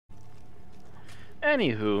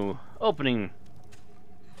Anywho, opening.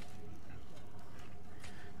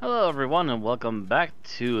 Hello everyone and welcome back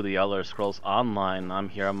to the Elder Scrolls Online. I'm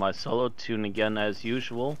here on my solo tune again as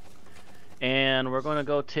usual. And we're going to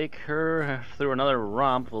go take her through another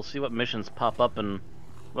romp. We'll see what missions pop up and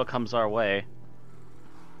what comes our way.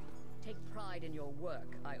 Take pride in your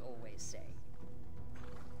work, I always say.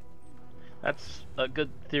 That's a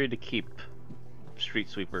good theory to keep, Street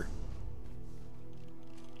Sweeper.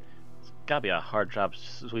 It's gotta be a hard job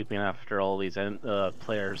sweeping after all these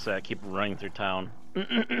players that keep running through town.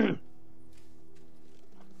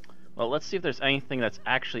 Well, let's see if there's anything that's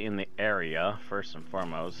actually in the area, first and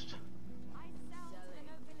foremost.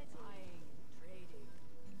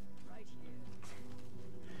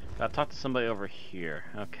 Gotta talk to somebody over here.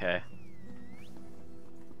 Okay.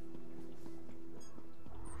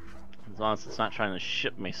 As long as it's not trying to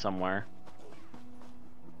ship me somewhere.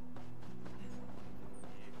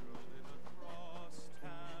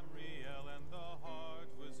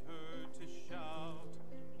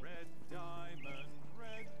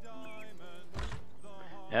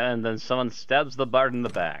 And then someone stabs the bard in the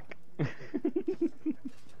back.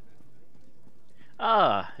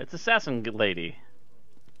 Ah, it's Assassin Lady.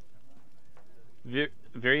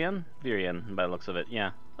 Virian? Virian, by the looks of it,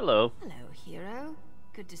 yeah. Hello. Hello, hero.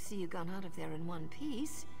 Good to see you gone out of there in one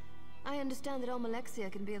piece. I understand that Almalexia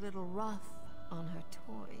can be a little rough on her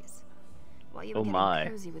toys. While you were getting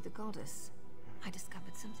cozy with the goddess, I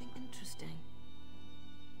discovered something interesting.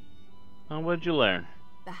 What did you learn?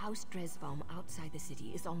 The House Dresvalm outside the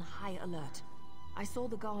city is on high alert. I saw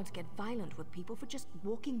the guards get violent with people for just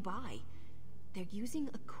walking by. They're using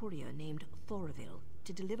a courier named Thoraville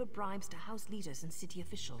to deliver bribes to house leaders and city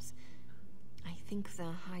officials. I think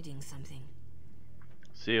they're hiding something.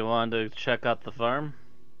 So you wanted to check out the farm?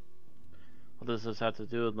 What does this have to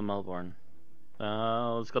do with the Melbourne?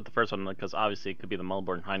 Let's go with the first one, because obviously it could be the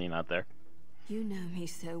Melbourne hiding out there. You know me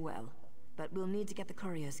so well, but we'll need to get the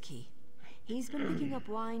courier's key. He's been picking up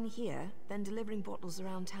wine here, then delivering bottles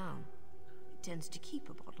around town. He tends to keep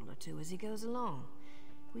a bottle or two as he goes along.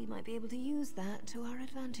 We might be able to use that to our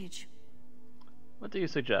advantage. What do you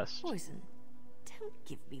suggest? Poison. Don't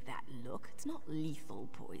give me that look. It's not lethal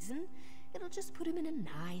poison. It'll just put him in a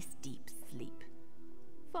nice deep sleep.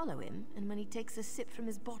 Follow him, and when he takes a sip from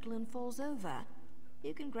his bottle and falls over,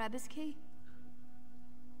 you can grab his key.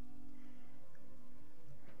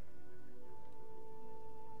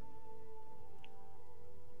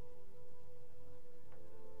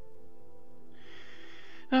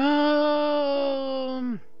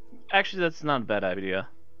 Actually, that's not a bad idea.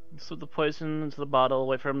 Slip the poison into the bottle,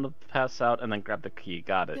 wait for him to pass out, and then grab the key.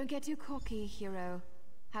 Got it. Don't get too cocky, hero.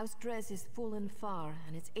 House Dres is full and far,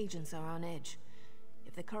 and its agents are on edge.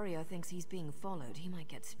 If the courier thinks he's being followed, he might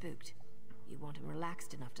get spooked. You want him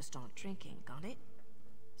relaxed enough to start drinking, got it?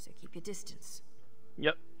 So keep your distance.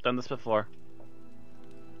 Yep, done this before.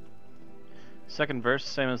 Second verse,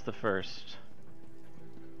 same as the first.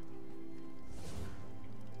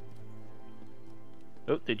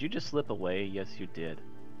 Oh, did you just slip away? Yes, you did.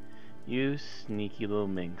 You sneaky little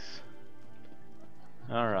minx.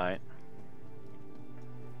 Alright.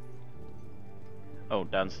 Oh,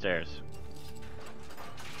 downstairs.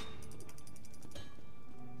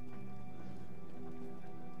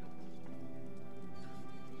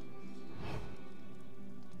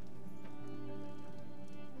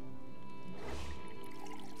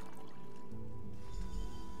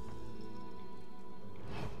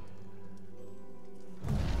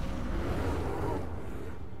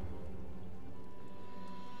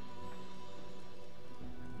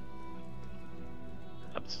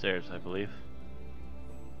 Upstairs, I believe.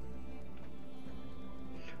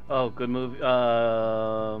 Oh, good movie.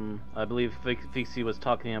 I believe Fixie was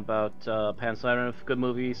talking about Pan's good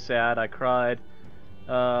movie. Sad, I cried.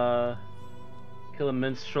 Kill a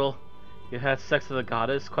minstrel. You had sex with a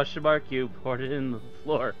goddess? Question mark. You poured it in the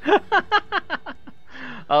floor.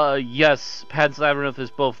 Yes, Pan's Labyrinth is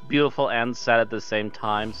both beautiful and sad at the same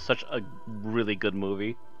time. Such a really good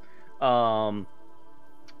movie.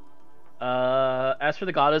 As for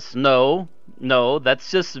the goddess, no,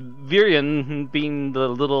 that's just Virian being the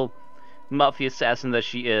little mafia assassin that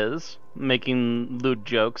she is, making lewd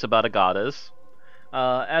jokes about a goddess.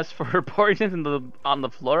 As for her pouring it on the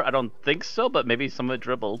floor, I don't think so, but maybe some of it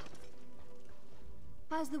dribbled.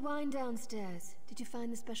 How's the wine downstairs? Did you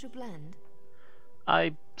find the special blend?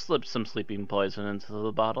 I slipped some sleeping poison into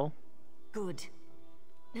the bottle. Good.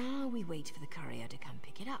 Now we wait for the courier to come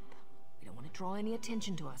pick it up. We don't want to draw any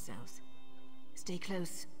attention to ourselves. Stay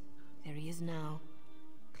close. There he is now.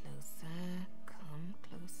 Closer. Come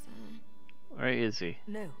closer. Where is he?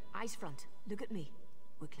 No, eyes front. Look at me.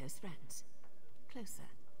 We're close friends. closer.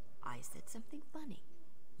 I said something funny.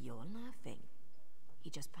 You're laughing. He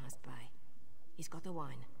just passed by. He's got the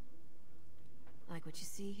wine. Like what you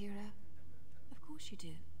see, hero? Of course you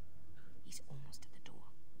do. He's almost at the door.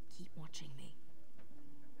 Keep watching me.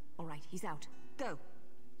 All right, he's out. Go.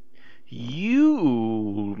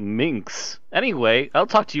 You minx. Anyway, I'll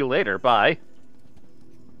talk to you later. Bye.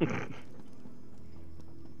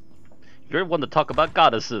 You're one to talk about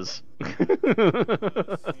goddesses. I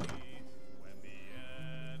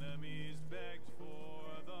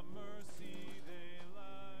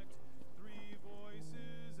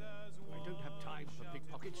don't have time for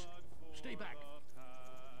pickpockets. Stay back.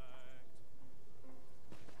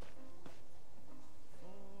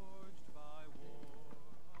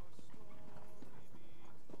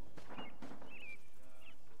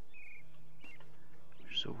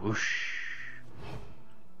 So whoosh.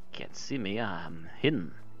 Can't see me, I'm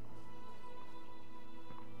hidden.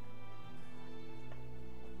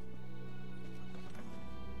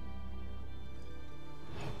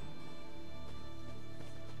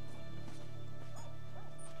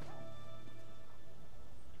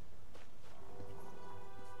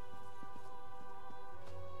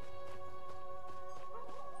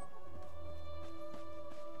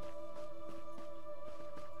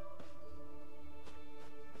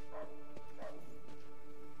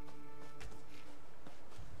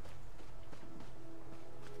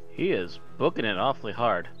 He is booking it awfully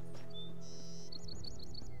hard.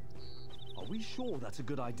 Are we sure that's a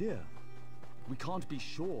good idea? We can't be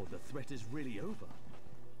sure the threat is really over.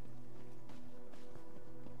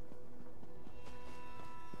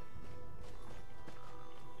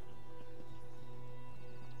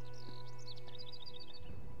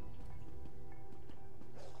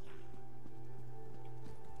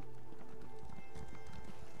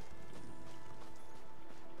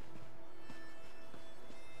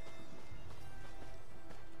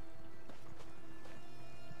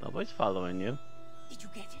 Nobody's following you. Did you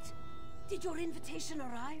get it? Did your invitation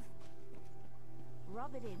arrive?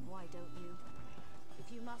 Rub it in, why don't you?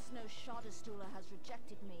 If you must know, Shadowstooler has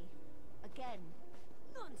rejected me. Again.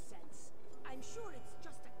 Nonsense. I'm sure it's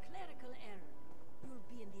just a clerical error. You'll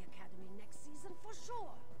be in the academy next season for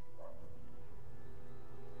sure.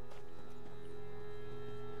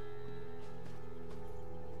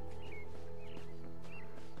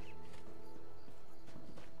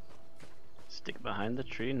 Stick behind the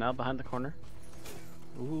tree, now behind the corner.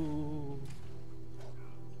 Ooh.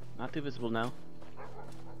 Not too visible now.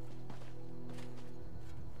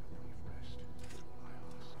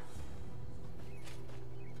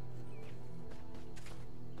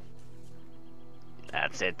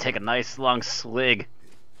 That's it, take a nice long swig.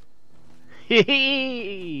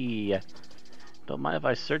 Hee. Don't mind if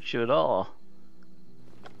I search you at all.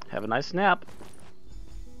 Have a nice nap.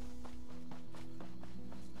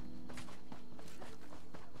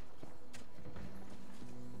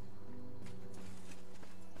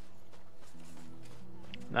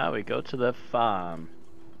 Now we go to the farm.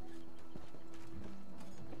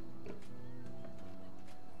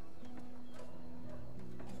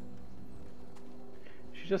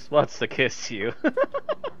 She just wants to kiss you.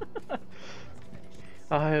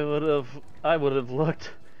 I would have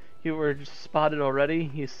looked. You were spotted already.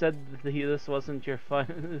 You said that this wasn't your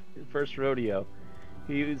first rodeo.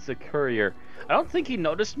 He's a courier. I don't think he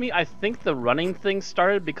noticed me. I think the running thing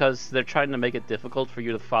started because they're trying to make it difficult for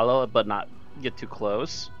you to follow, but not get too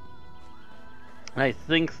close. And I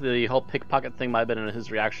think the whole pickpocket thing might have been in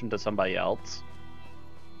his reaction to somebody else.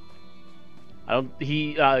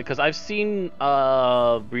 Because I've seen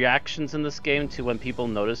reactions in this game to when people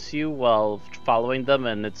notice you while following them,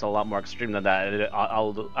 and it's a lot more extreme than that. It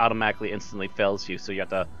automatically instantly fails you, so you have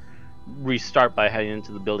to restart by heading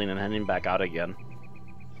into the building and heading back out again.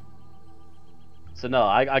 So no,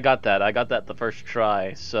 I got that. I got that the first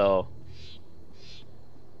try, so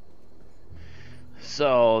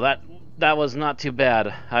that was not too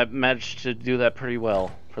bad. I managed to do that pretty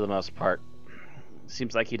well for the most part.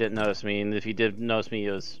 Seems like he didn't notice me, and if he did notice me,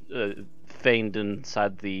 it was feigned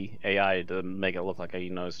inside the AI to make it look like he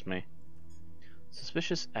noticed me.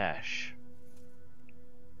 Suspicious ash.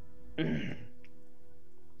 The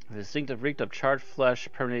distinctive reek of charred flesh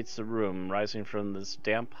permeates the room, rising from this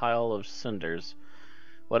damp pile of cinders.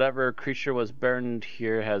 Whatever creature was burned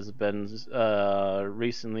here has been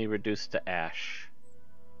recently reduced to ash.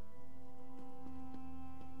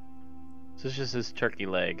 This is just his turkey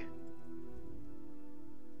leg.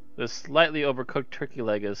 The slightly overcooked turkey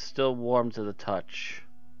leg is still warm to the touch.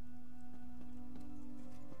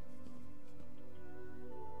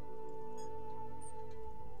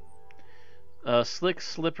 A slick,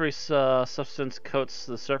 slippery substance coats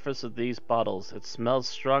the surface of these bottles. It smells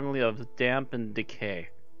strongly of damp and decay.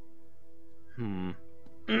 Hmm.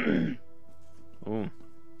 Ooh.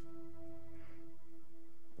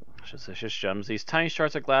 Suspicious gems. These tiny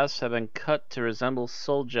shards of glass have been cut to resemble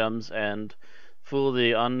soul gems and fool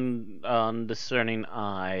the undiscerning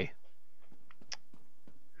eye.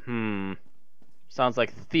 Hmm. Sounds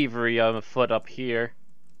like thievery on afoot up here.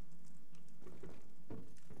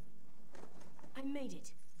 I made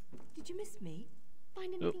it. Did you miss me?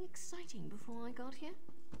 Find anything exciting before I got here?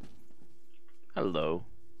 Hello.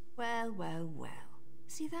 Well, well, well.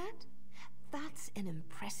 See that? That's an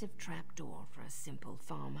impressive trapdoor for a simple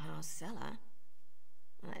farmhouse cellar.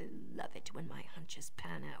 I love it when my hunches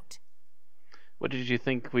pan out. What do you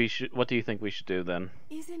think we should do then?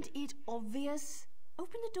 Isn't it obvious?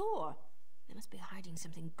 Open the door. They must be hiding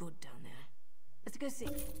something good down there. Let's go see.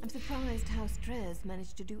 I'm surprised how Strez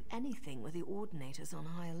managed to do anything with the Ordinators on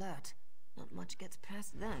high alert. Not much gets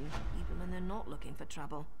past them, even when they're not looking for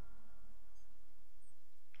trouble.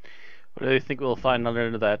 What do you think we'll find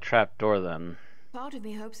under that trap door then? Part of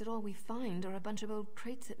me hopes that all we find are a bunch of old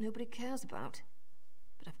crates that nobody cares about.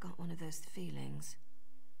 But I've got one of those feelings.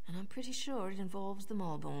 And I'm pretty sure it involves the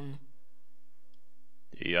Malborn.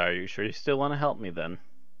 Yeah, are you sure you still want to help me then?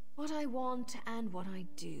 What I want and what I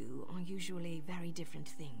do are usually very different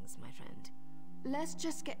things, my friend. Let's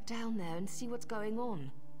just get down there and see what's going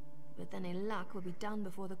on. With any luck, we'll be done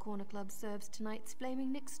before the Corner Club serves tonight's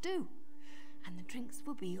Flaming Nick stew. And the drinks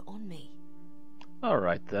will be on me.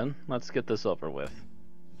 Alright then, let's get this over with.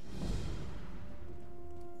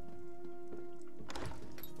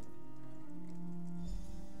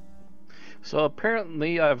 So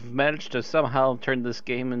apparently I've managed to somehow turn this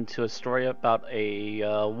game into a story about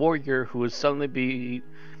a warrior who is suddenly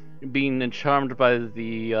being charmed by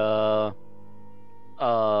the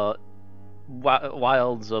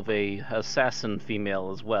wilds of a assassin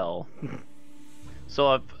female as well. So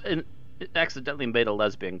I've accidentally made a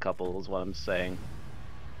lesbian couple is what I'm saying.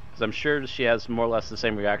 Because I'm sure she has more or less the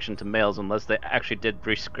same reaction to males unless they actually did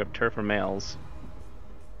rescript her for males.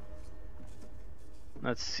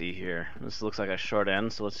 Let's see here. This looks like a short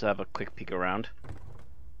end, so let's have a quick peek around.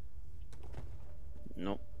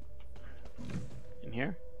 Nope. In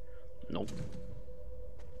here? Nope.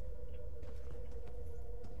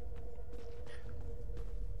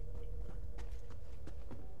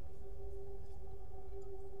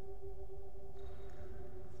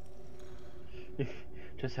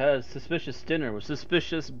 Just had a suspicious dinner with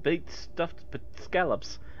suspicious baked stuffed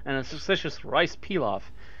scallops and a suspicious rice pilaf.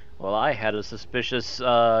 Well, I had a suspicious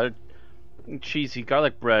cheesy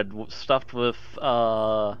garlic bread stuffed with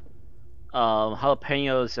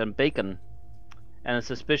jalapenos and bacon, and a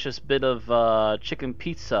suspicious bit of chicken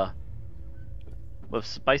pizza with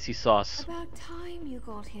spicy sauce. About time you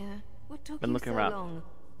got here. What took Been you looking so around. long?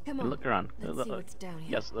 Come Been on. looking around. Let's see what's down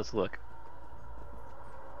here. Yes, let's look.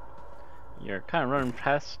 You're kind of running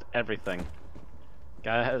past everything.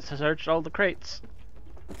 Gotta search all the crates.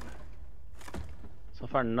 So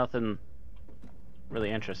far, nothing really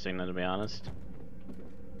interesting, to be honest.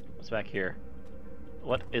 What's back here?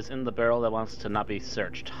 What is in the barrel that wants to not be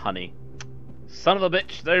searched? Honey. Son of a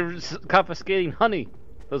bitch! They're confiscating honey!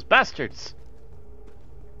 Those bastards!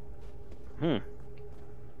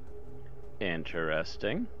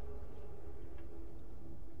 Interesting.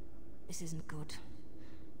 This isn't good.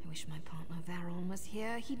 I wish my partner Varon was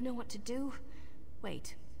here. He'd know what to do.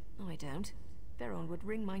 Wait. No, I don't. Varon would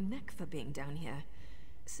wring my neck for being down here.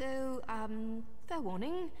 So, fair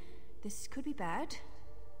warning. This could be bad.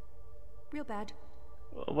 Real bad.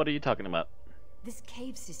 What are you talking about? This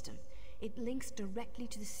cave system. It links directly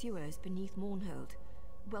to the sewers beneath Mournhold.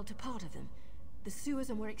 Well, to part of them. The sewers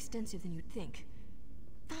are more extensive than you'd think.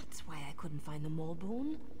 That's why I couldn't find the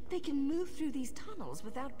Malborn. They can move through these tunnels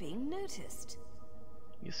without being noticed.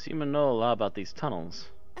 You seem to know a lot about these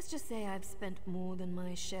tunnels. Let's just say I've spent more than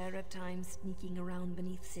my share of time sneaking around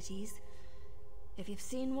beneath cities. If you've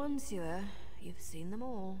seen one sewer, you've seen them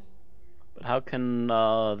all. But how can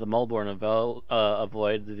the Malborn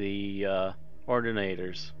avoid the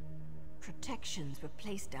Ordinators? Protections were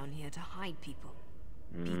placed down here to hide people.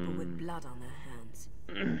 People with blood on their hands.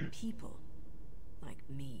 People like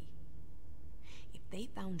me. If they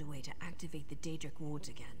found a way to activate the Daedric wards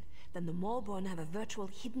again, then the Malborn have a virtual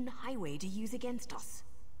hidden highway to use against us.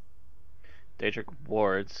 Daedric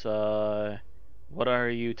wards, what are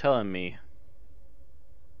you telling me?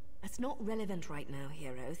 That's not relevant right now,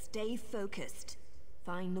 hero. Stay focused.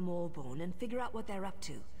 Find the Malborn and figure out what they're up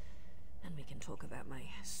to. And we can talk about my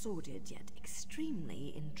sordid yet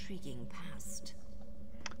extremely intriguing past.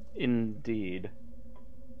 Indeed.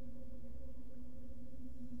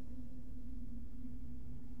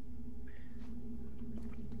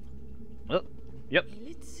 Yep.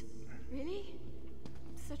 Lilith? Really?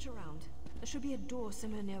 Search around. There should be a door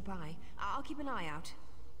somewhere nearby. I'll keep an eye out.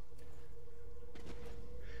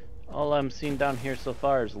 All I'm seeing down here so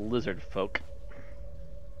far is lizard folk.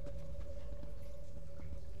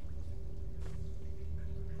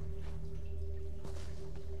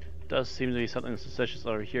 Does seem to be something suspicious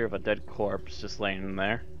over here of a dead corpse just laying in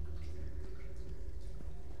there.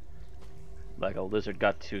 Like a lizard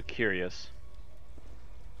got too curious.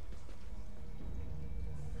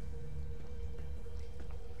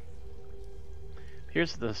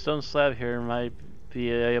 Here's the stone slab here might be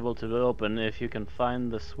able to open if you can find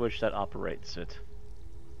the switch that operates it.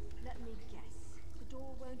 Let me guess. The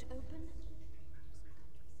door won't open?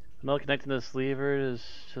 The metal connecting this lever is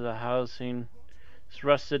to the housing. It's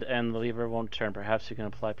rusted and the lever won't turn. Perhaps you can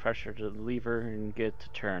apply pressure to the lever and get it to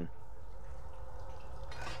turn.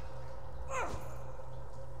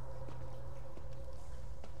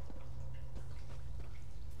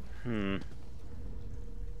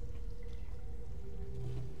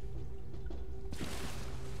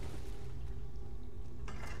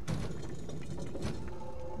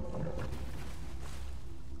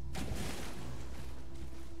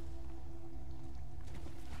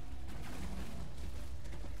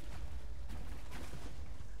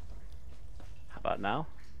 How about now?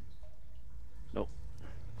 Nope.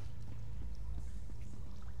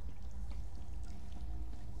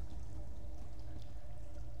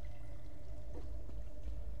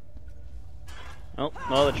 Nope,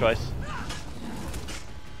 no other choice.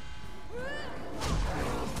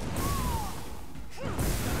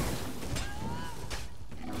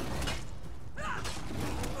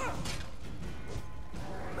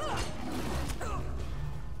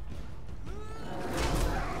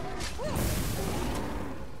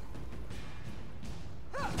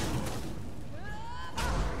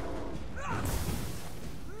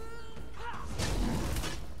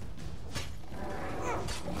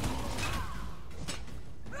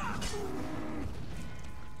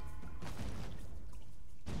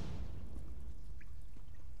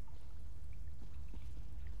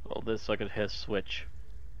 Well, this so I could hit a switch.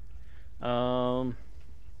 Where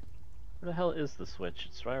the hell is the switch?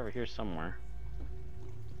 It's right over here somewhere.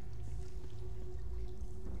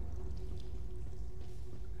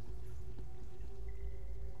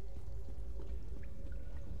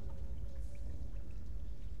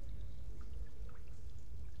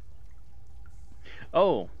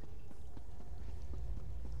 Oh!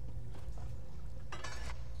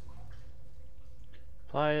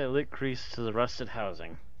 Apply a lit grease to the rusted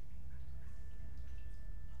housing.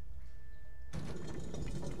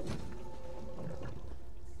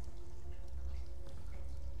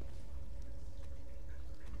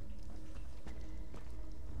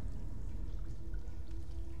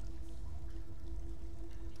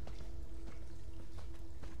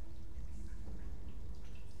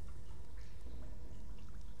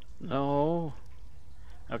 No.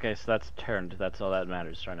 Okay, so that's turned. That's all that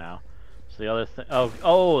matters right now. So the other thing.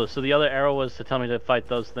 Oh, so the other arrow was to tell me to fight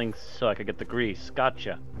those things so I could get the grease.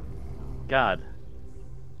 Gotcha. God.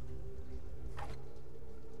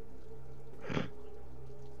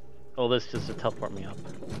 Oh, this just to teleport me up.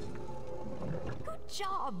 Good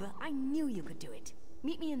job! I knew you could do it.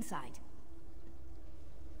 Meet me inside.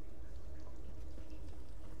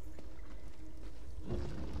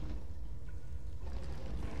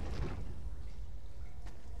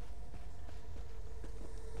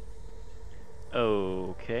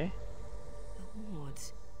 Okay. The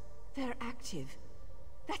wards. They're active.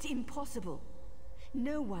 That's impossible.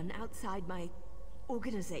 No one outside my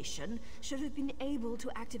organization should have been able to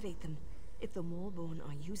activate them. If the Maulborn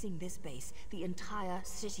are using this base, the entire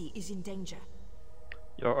city is in danger.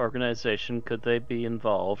 Your organization, could they be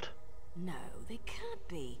involved? No, they can't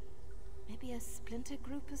be. Maybe a splinter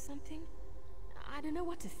group or something? I don't know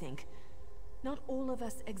what to think. Not all of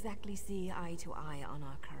us exactly see eye to eye on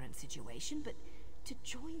our current situation, but to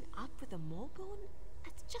join up with the Maulborn?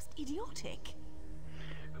 That's just idiotic.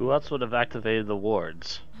 Who else would have activated the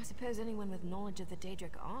wards? I suppose anyone with knowledge of the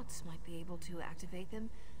Daedric arts might be able to activate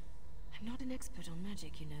them. I'm not an expert on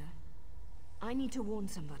magic, you know. I need to warn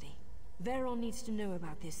somebody. Veron needs to know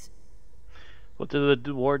about this. What do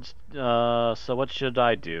the wards, so what should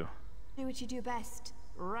I do? Do what you do best.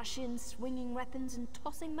 Rush in, swinging weapons and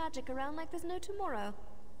tossing magic around like there's no tomorrow.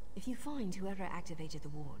 If you find whoever activated the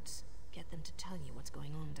wards, get them to tell you what's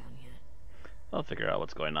going on down here. I'll figure out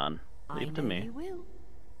what's going on. Leave it to me. You will.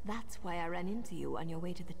 That's why I ran into you on your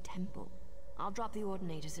way to the temple. I'll drop the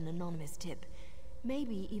Ordinators an anonymous tip.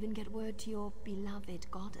 Maybe even get word to your beloved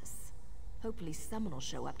goddess. Hopefully someone will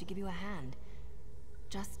show up to give you a hand.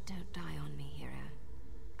 Just don't die on me, hero.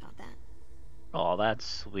 Got that? Oh, that's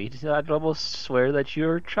sweet. I'd almost swear that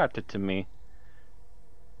you're attracted to me.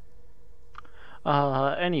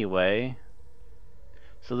 Anyway.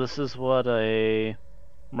 So this is what a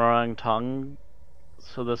Morang Tong.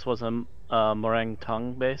 So this was a Morang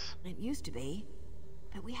Tong base? It used to be,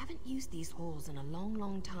 but we haven't used these halls in a long,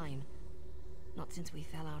 long time. Not since we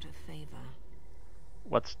fell out of favor.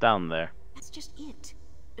 What's down there? That's just it.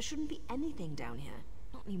 There shouldn't be anything down here.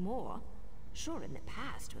 Not anymore. Sure, in the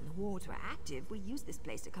past, when the wards were active, we used this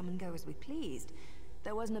place to come and go as we pleased.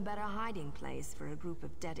 There wasn't a better hiding place for a group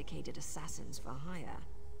of dedicated assassins for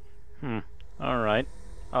hire. Alright.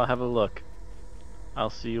 I'll have a look. I'll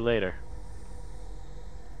see you later.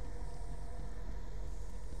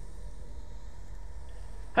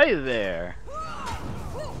 Hey there!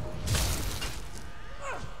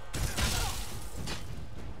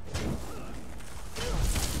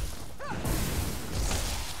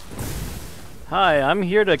 Hi, I'm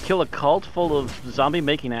here to kill a cult full of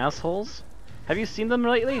zombie-making assholes. Have you seen them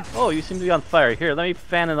lately? Oh, you seem to be on fire. Here, let me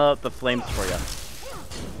fan it out the flames for you.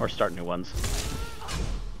 Or start new ones.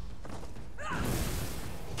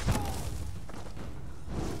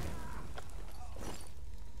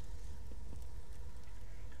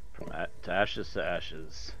 To ashes to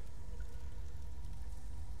ashes.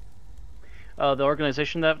 The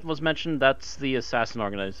organization that was mentioned, that's the assassin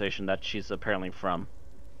organization that she's apparently from.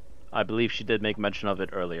 I believe she did make mention of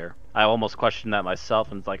it earlier. I almost questioned that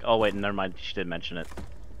myself and it's like, oh wait, never mind, she did mention it.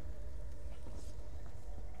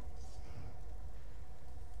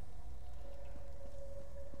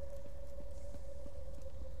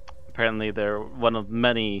 Apparently they're one of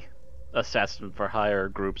many assassin for hire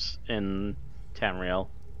groups in Tamriel.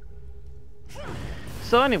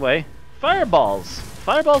 So anyway, fireballs!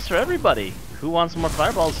 Fireballs for everybody! Who wants more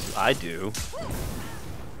fireballs? I do.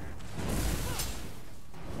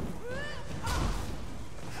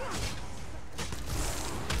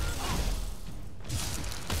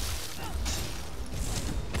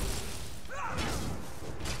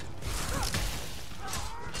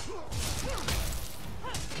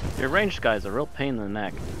 Your ranged guy's a real pain in the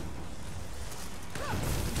neck.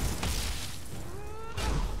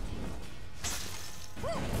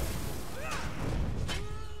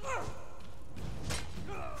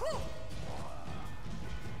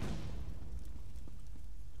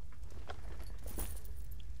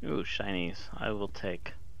 Ooh, shinies. I will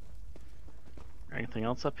take. Anything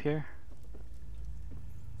else up here?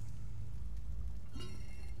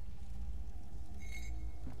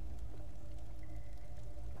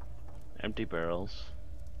 Empty barrels.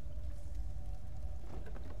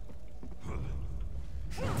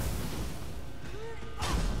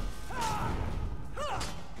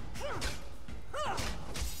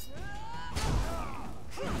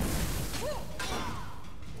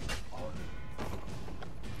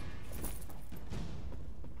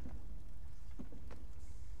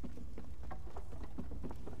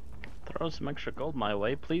 Throw some extra gold my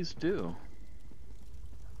way, please do.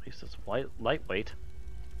 At least it's lightweight.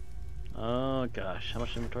 Oh gosh, how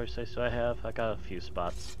much inventory space do I have? I got a few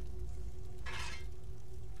spots.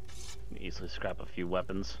 Can easily scrap a few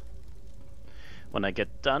weapons when I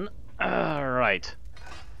get done. Alright.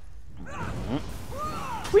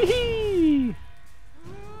 Whee!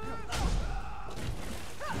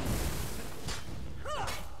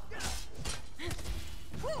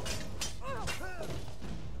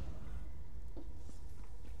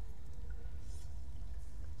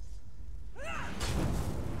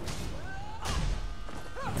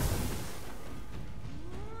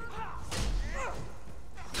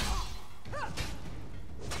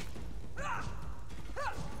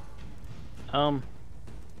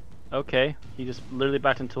 Okay, he just literally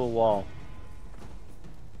backed into a wall.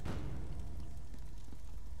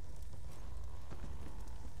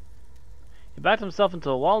 He backed himself into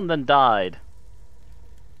a wall and then died.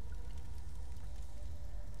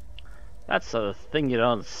 That's a thing you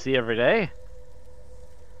don't see every day.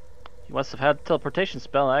 He must have had a teleportation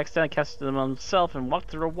spell and accidentally casted him on himself and walked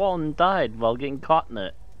through a wall and died while getting caught in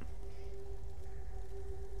it.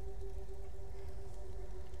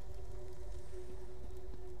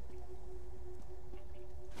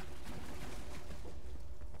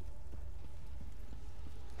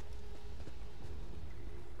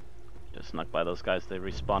 Just snuck by those guys, they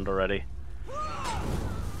respawned already.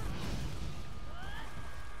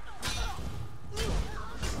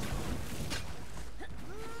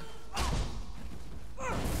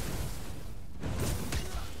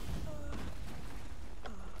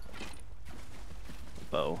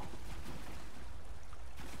 Bow.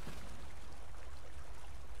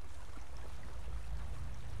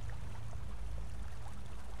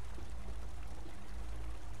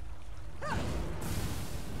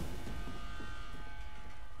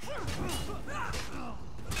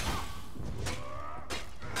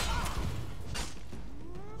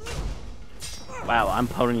 Wow, I'm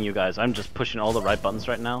pwning you guys. I'm just pushing all the right buttons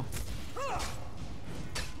right now.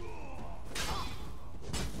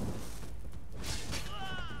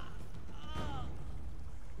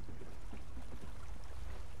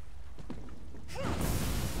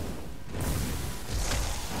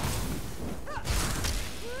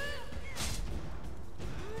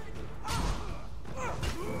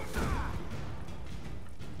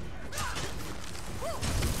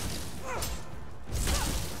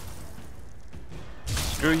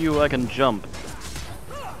 Screw you, I can jump.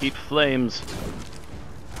 Eat flames.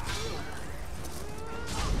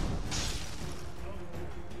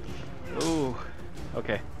 Ooh,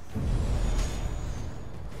 okay.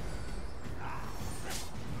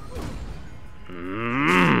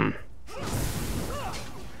 Mm.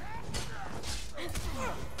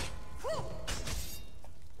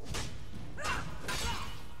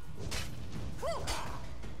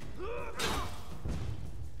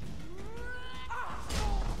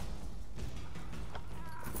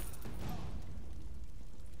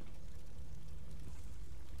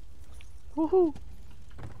 Woohoo!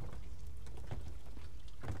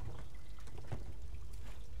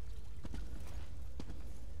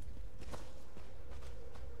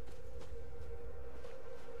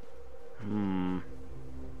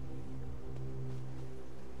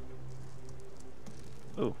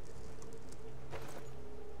 Ooh.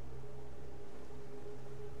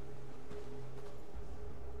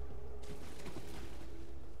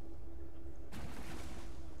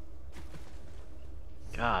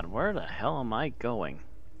 God, where the hell am I going?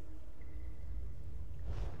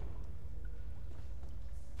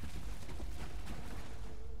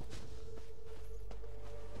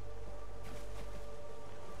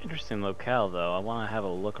 Interesting locale, though. I want to have a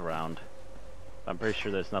look around. I'm pretty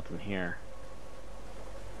sure there's nothing here.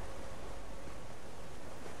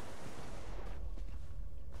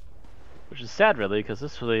 Which is sad, really, because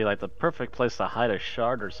this would be like the perfect place to hide a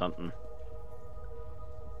shard or something.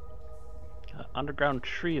 Got an underground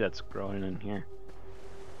tree that's growing in here.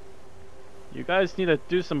 You guys need to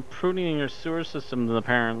do some pruning in your sewer system,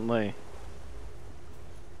 apparently.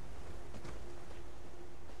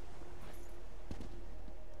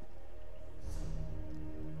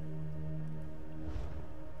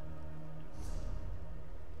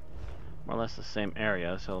 More or less the same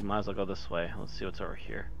area, so might as well go this way. Let's see what's over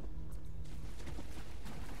here.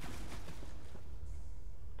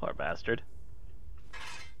 Poor bastard.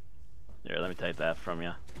 Here, let me take that from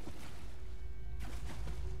you.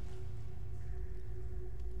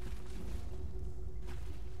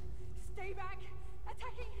 Stay back!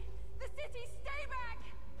 Attacking the city! Stay back!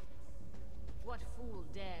 What fool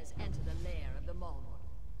dares enter the lair of the Malmor?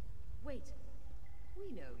 Wait,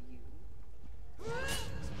 we know you. Eat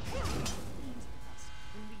us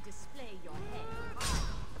when we display your head.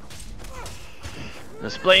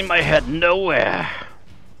 Displaying my head nowhere.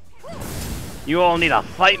 You all need to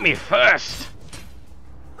fight me first.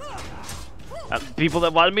 People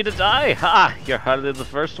that wanted me to die. Ha! You're hardly the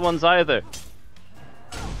first ones either.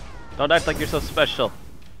 Don't act like you're so special.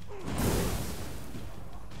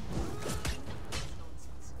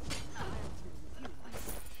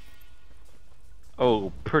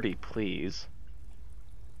 Oh, pretty please.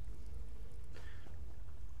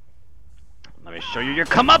 Let me show you your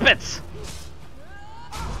comeuppance!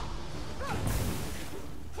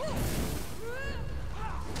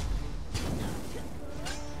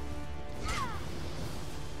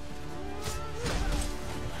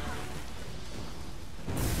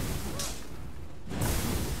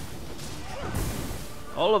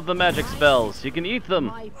 All of the magic spells, you can eat them!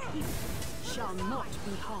 My people shall not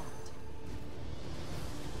be harmed.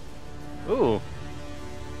 Ooh.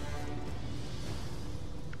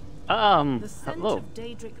 The scent hello. of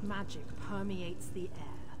Daedric magic permeates the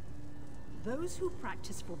air. Those who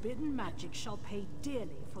practice forbidden magic shall pay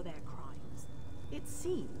dearly for their crimes. It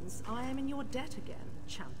seems I am in your debt again,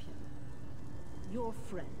 champion. Your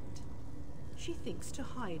friend. She thinks to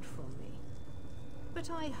hide from me.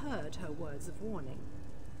 But I heard her words of warning.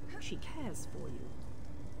 She cares for you.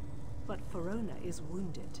 But Verona is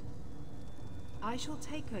wounded. I shall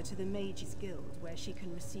take her to the Mages Guild where she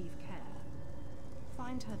can receive care.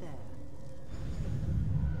 Find her there.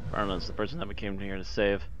 Verona's the person that we came here to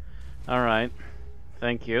save. Alright.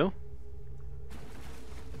 Thank you.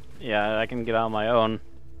 Yeah, I can get out on my own.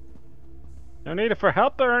 No need for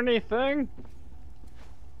help or anything.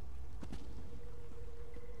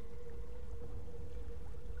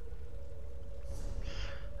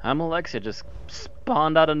 I'm Alexia, just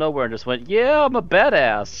spawned out of nowhere and just went, yeah, I'm a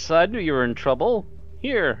badass. I knew you were in trouble.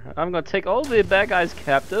 Here, I'm gonna take all the bad guys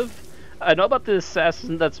captive. I know about the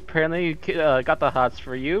assassin that's apparently got the hots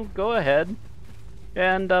for you. Go ahead.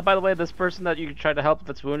 And by the way, this person that you tried to help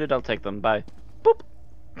that's wounded, I'll take them. Bye. Boop.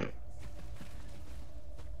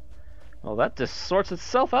 Well, that just sorts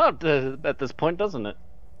itself out at this point, doesn't it?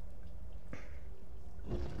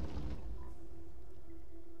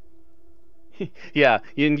 Yeah,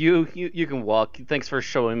 you can walk. Thanks for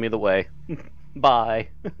showing me the way. Bye.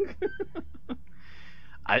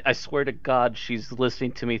 I swear to God, she's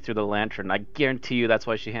listening to me through the lantern. I guarantee you that's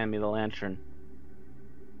why she handed me the lantern.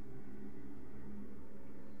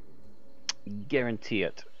 Guarantee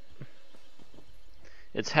it.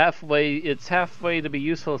 It's halfway to be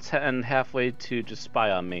useful and halfway to just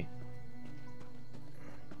spy on me.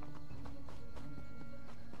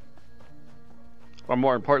 Or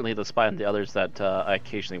more importantly, to spy on the others that I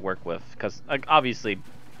occasionally work with. Because obviously,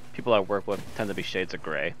 people I work with tend to be shades of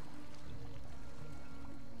gray.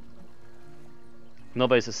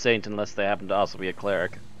 Nobody's a saint unless they happen to also be a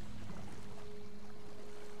cleric.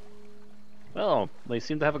 Well, they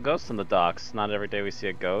seem to have a ghost in the docks. Not every day we see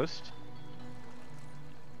a ghost.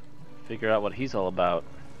 Figure out what he's all about.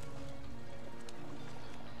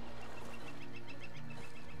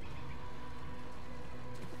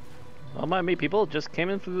 Well, my me people just came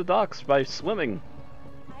in through the docks by swimming.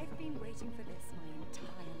 I've been waiting for this my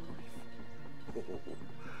entire life. Oh,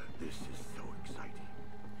 this is so exciting.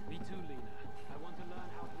 Me too, Lena. I want to learn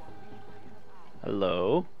how to unleash my inner power.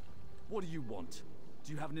 Hello? What do you want?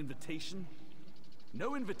 Do you have an invitation?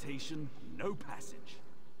 No invitation, no passage.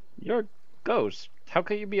 You're a ghost. How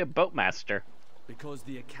can you be a boatmaster? Because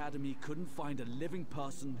the Academy couldn't find a living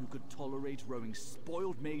person who could tolerate rowing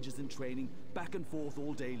spoiled mages in training back and forth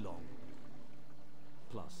all day long.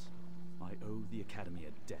 Plus, I owe the Academy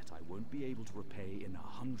a debt I won't be able to repay in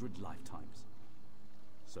 100 lifetimes.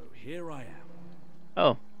 So here I am.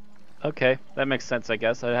 Oh. Okay, that makes sense, I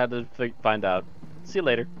guess. I had to find out. See you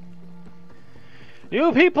later.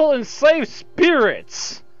 You people enslave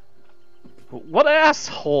spirits! What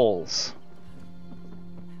assholes!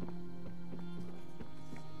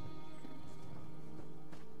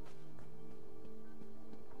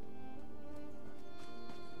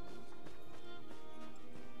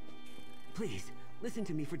 Please, listen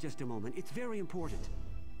to me for just a moment. It's very important.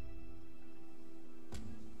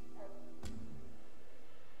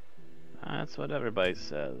 That's what everybody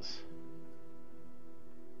says.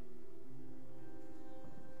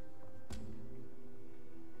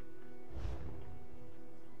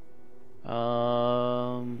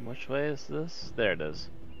 Which way is this? There it is.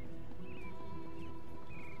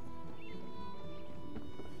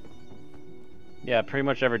 Yeah, pretty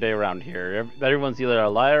much every day around here. Everyone's either a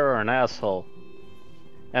liar or an asshole.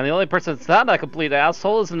 And the only person that's not a complete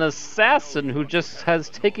asshole is an assassin who just has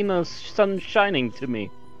taken the sun shining to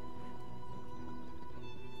me.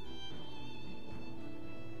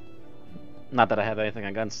 Not that I have anything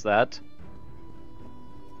against that.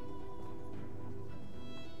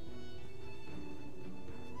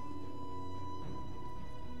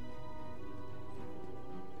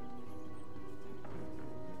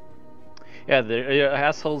 Yeah, the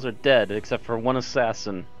assholes are dead, except for one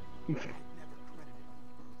assassin. The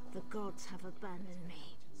gods have abandoned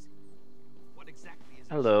me. What exactly is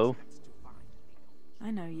Hello.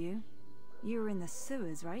 I know you. You were in the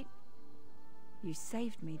sewers, right? You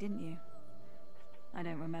saved me, didn't you? I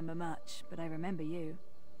don't remember much, but I remember you.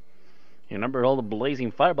 You remember all the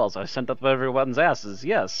blazing fireballs I sent up everyone's asses?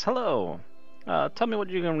 Yes, hello. Tell me what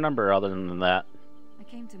you can remember other than that. I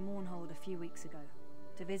came to Mournhold a few weeks ago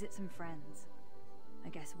to visit some friends. I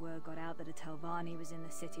guess word got out that a Telvanni was in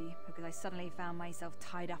the city because I suddenly found myself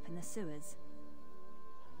tied up in the sewers.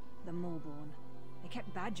 The Moorborn. They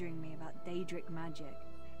kept badgering me about Daedric magic.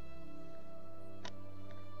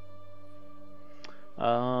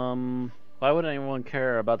 Why would anyone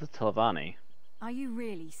care about the Telvanni? Are you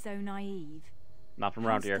really so naive? Not from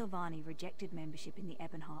around here. Telvanni rejected membership in the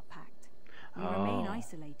Ebonheart Pact. We remain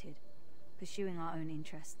isolated, pursuing our own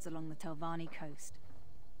interests along the Telvanni coast.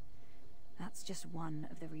 That's just one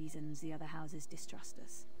of the reasons the other houses distrust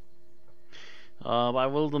us. Why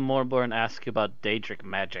will the Moorborn ask you about Daedric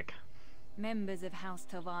magic? Members of House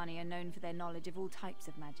Telvanni are known for their knowledge of all types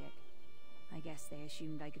of magic. I guess they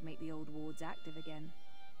assumed I could make the old wards active again.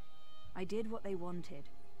 I did what they wanted.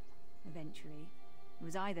 Eventually. It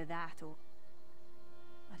was either that or...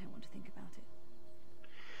 I don't want to think about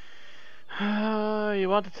it. You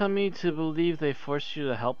want to tell me to believe they forced you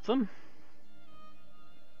to help them?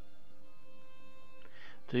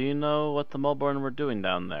 Do you know what the Moorborn were doing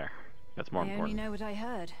down there? That's more important. I only know what I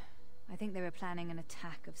heard. I think they were planning an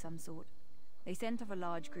attack of some sort. They sent off a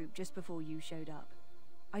large group just before you showed up.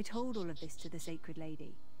 I told all of this to the Sacred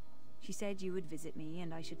Lady. She said you would visit me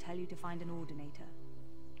and I should tell you to find an ordinator.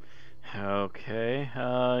 Okay,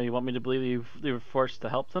 you want me to believe you were forced to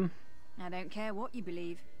help them? I don't care what you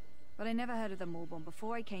believe, but I never heard of the Morborn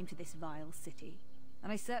before I came to this vile city.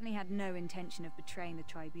 And I certainly had no intention of betraying the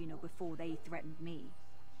Tribunal before they threatened me.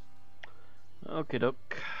 Okie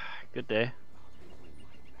doke. Good day.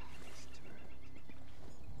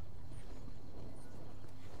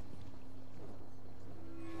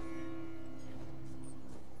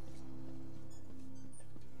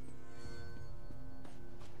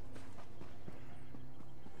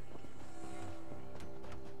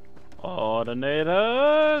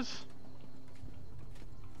 Ordinators!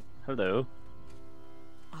 Hello.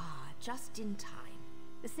 Ah, just in time.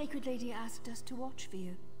 The Sacred Lady asked us to watch for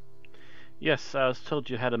you. Yes, I was told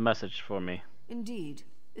you had a message for me. Indeed.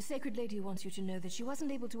 The Sacred Lady wants you to know that she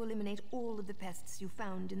wasn't able to eliminate all of the pests you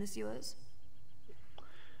found in the sewers.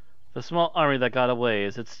 The small army that got away,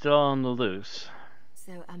 is it still on the loose?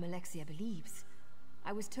 So Amalexia believes.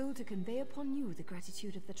 I was told to convey upon you the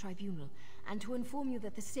gratitude of the Tribunal, and to inform you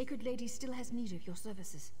that the Sacred Lady still has need of your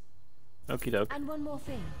services. Okie doke. And one more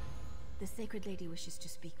thing. The Sacred Lady wishes to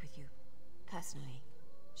speak with you. Personally.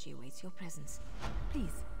 She awaits your presence.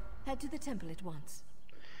 Please, head to the temple at once.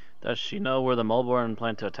 Does she know where the Mulborn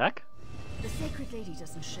plan to attack? The Sacred Lady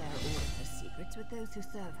doesn't share all of her secrets with those who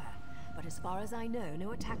serve her, but as far as I know,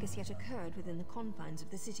 no attack has yet occurred within the confines of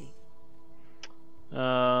the city.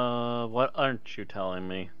 What aren't you telling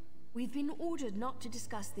me? We've been ordered not to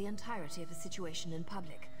discuss the entirety of the situation in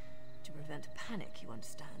public. To prevent panic, you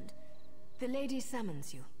understand. The lady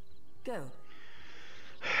summons you. Go.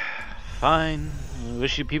 Fine. I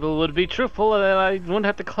wish you people would be truthful and then I wouldn't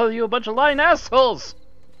have to call you a bunch of lying assholes!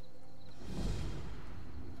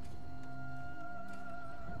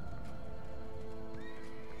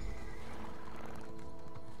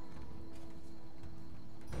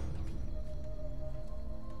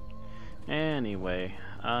 Anyway,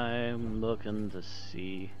 I'm looking to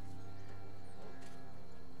see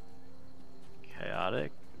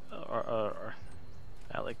chaotic or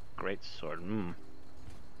Alec greatsword.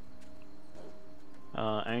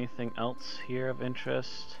 Anything else here of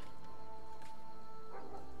interest?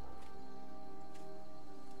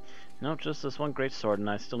 No, just this one greatsword, and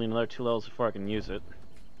I still need another 2 levels before I can use it.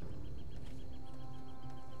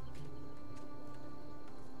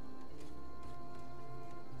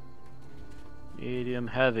 Medium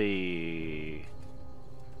heavy.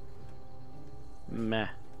 Meh.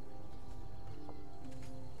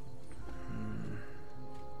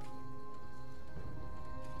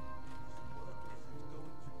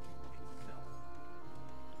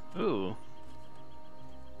 Ooh.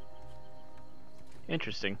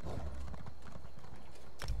 Interesting.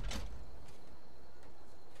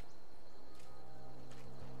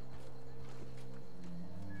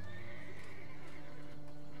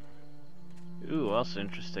 Ooh, also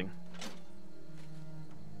interesting.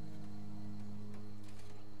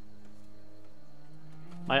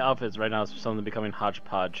 My outfits right now is something becoming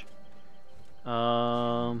hodgepodge.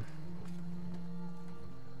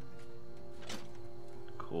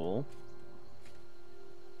 Cool.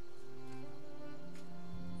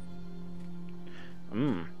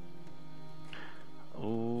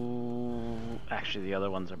 Ooh, actually the other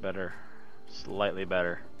ones are better. Slightly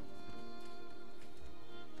better.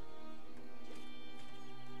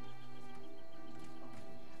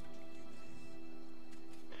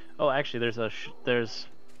 Oh, actually, there's.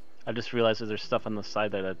 I just realized that there's stuff on the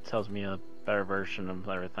side there that tells me a better version of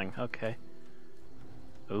everything. Okay.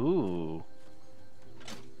 Ooh.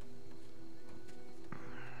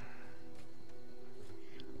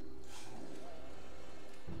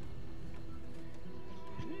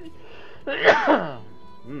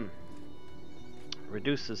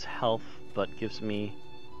 Reduces health, but gives me.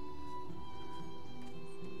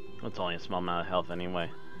 It's only a small amount of health anyway.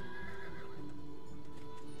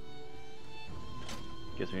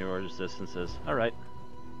 Gives me more resistances. Alright.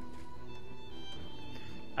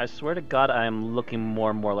 I swear to God, I am looking more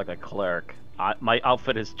and more like a cleric. My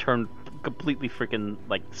outfit has turned completely freaking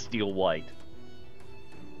like steel white.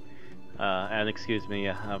 And excuse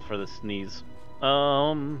me for the sneeze.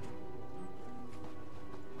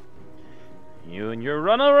 You and your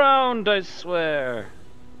run around, I swear.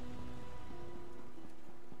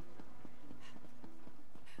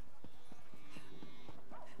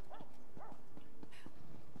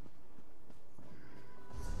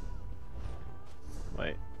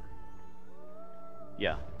 Wait.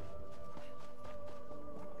 Yeah.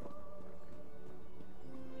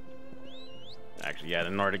 Actually, yeah,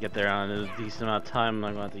 in order to get there on a decent amount of time,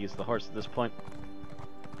 I'm going to have to use the horse at this point.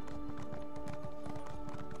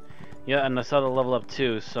 Yeah, and I saw the level up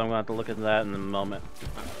too, so I'm going to have to look at that in a moment.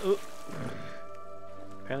 Ooh.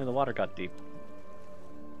 Apparently the water got deep.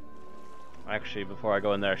 Actually, before I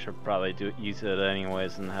go in there, I should probably use it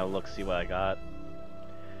anyways and have a look, see what I got.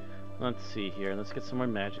 Let's see here. Let's get some more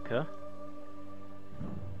magicka.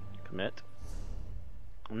 Commit.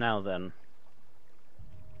 Now then.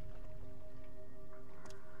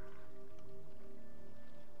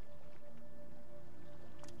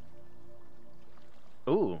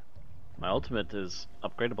 Ooh, my ultimate is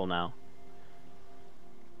upgradable now.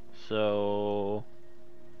 So,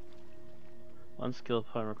 one skill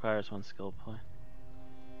point requires one skill point.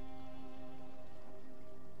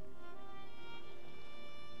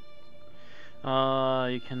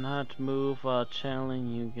 You cannot move while channeling.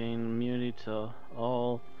 You gain immunity to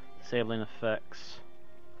all disabling effects.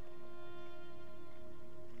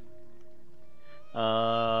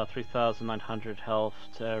 3,900 health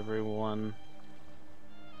to everyone.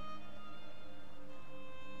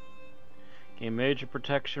 Gain major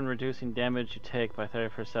protection, reducing damage you take by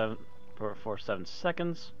 30% for 7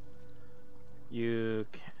 seconds. You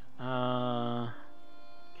cannot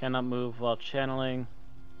move while channeling.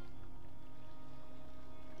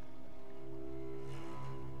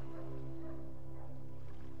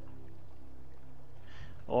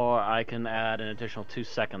 Or I can add an additional 2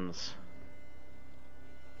 seconds,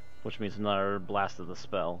 which means another blast of the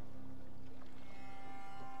spell.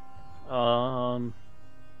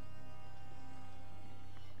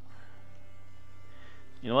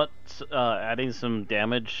 You know what? Adding some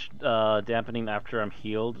damage dampening after I'm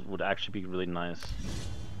healed would actually be really nice.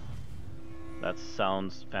 That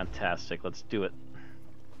sounds fantastic. Let's do it.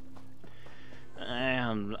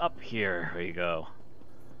 And up here we go.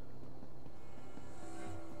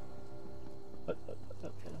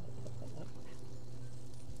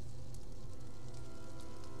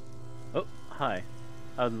 Oh, hi.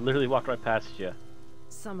 I literally walked right past you.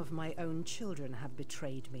 Some of my own children have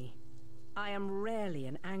betrayed me. I am rarely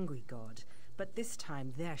an angry god, but this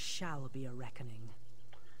time there shall be a reckoning.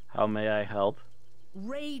 How may I help?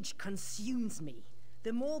 Rage consumes me.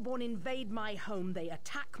 The Moorborn invade my home, they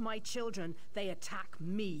attack my children, they attack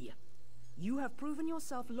me. You have proven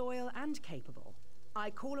yourself loyal and capable. I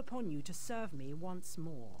call upon you to serve me once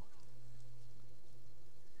more.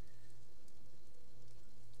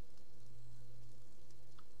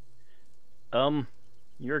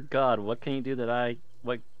 You're God. What can you do that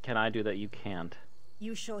what can I do that you can't?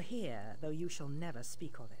 You shall hear, though you shall never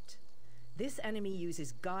speak of it. This enemy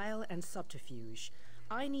uses guile and subterfuge.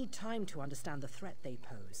 I need time to understand the threat they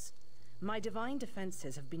pose. My divine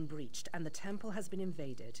defenses have been breached and the temple has been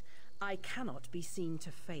invaded. I cannot be seen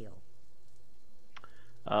to fail.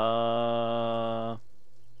 Why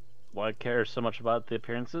care so much about the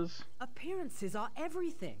appearances? Appearances are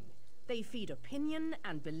everything. They feed opinion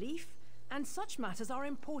and belief, and such matters are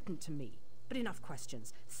important to me. But enough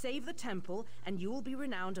questions. Save the temple, and you will be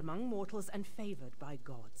renowned among mortals and favored by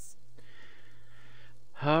gods.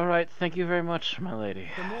 Alright, thank you very much, my lady.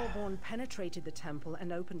 The Moorborn penetrated the temple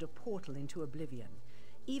and opened a portal into Oblivion.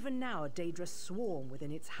 Even now, Daedra swarm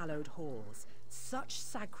within its hallowed halls. Such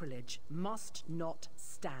sacrilege must not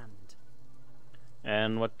stand.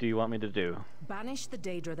 And what do you want me to do? Banish the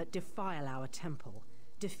Daedra that defile our temple.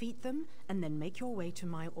 Defeat them, and then make your way to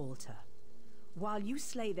my altar. While you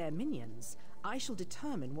slay their minions, I shall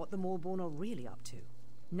determine what the Moorborn are really up to.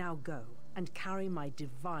 Now go, and carry my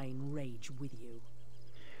divine rage with you.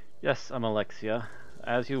 Yes, I'm Alexia.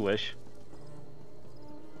 As you wish.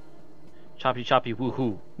 Choppy choppy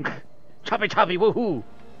woohoo. Choppy choppy woohoo!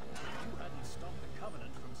 If you hadn't stopped the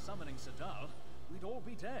Covenant from summoning Sadal, we'd all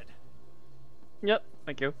be dead. Yep,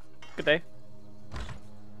 thank you. Good day.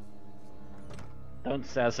 Don't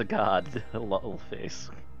sass a god, lol face.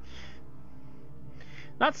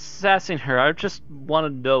 Not sassing her, I just want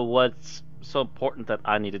to know what's so important that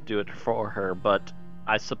I need to do it for her, but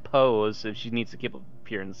I suppose if she needs to keep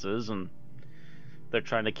appearances and they're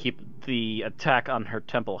trying to keep the attack on her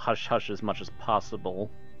temple hush-hush as much as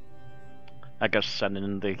possible, I guess send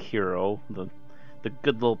in the hero, the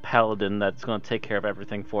good little paladin that's going to take care of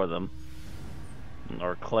everything for them.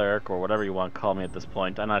 Or cleric, or whatever you want to call me at this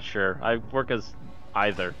point. I'm not sure. I work as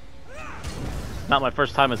either. Not my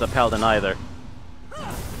first time as a paladin either.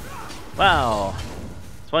 Wow.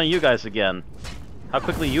 It's one of you guys again. How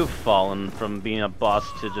quickly you've fallen from being a boss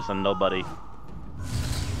to just a nobody.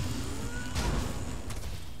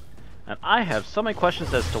 And I have so many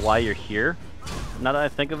questions as to why you're here, now that I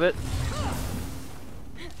think of it.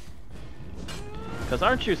 Because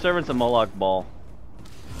aren't you servants of Moloch Ball?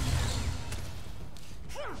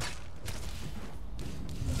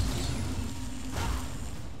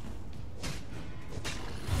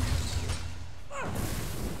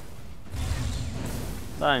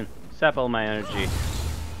 Fine, sap all my energy.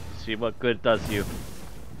 See what good it does you.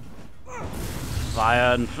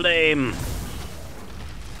 Fire and flame!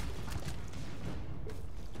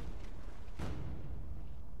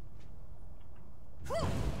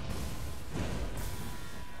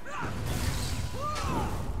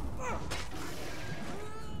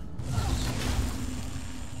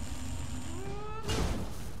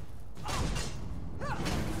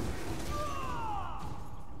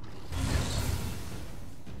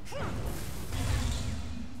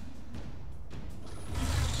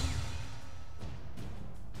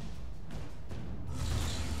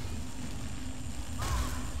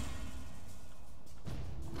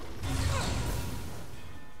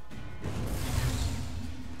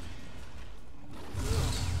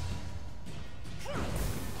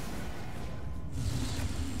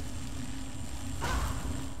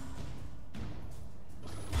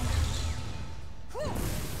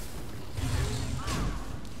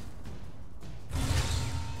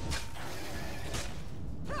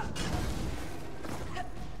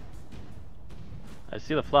 I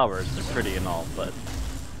see the flowers, they're pretty and all, but...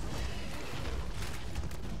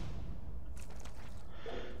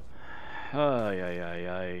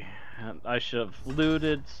 Ay. I should have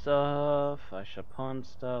looted stuff, I should have pawned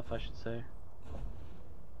stuff, I should say.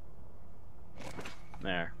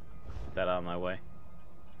 There. Get that out of my way.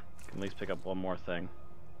 Can at least pick up one more thing.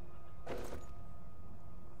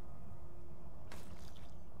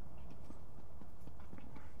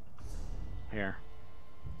 Here.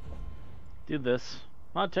 Do this.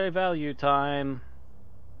 Monetary value time.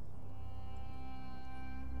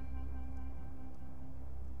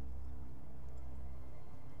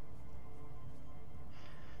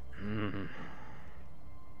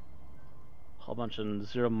 Whole bunch of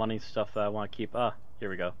zero money stuff that I want to keep. Ah, here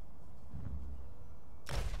we go.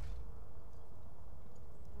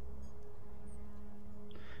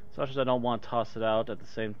 As much as I don't want to toss it out, at the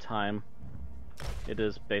same time, it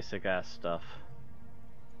is basic ass stuff.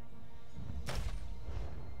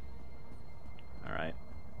 Alright.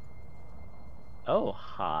 Oh,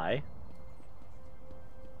 hi.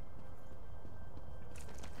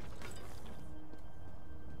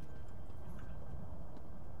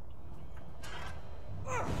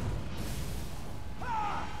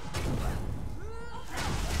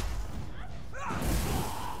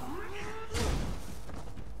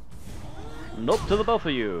 Nope to the both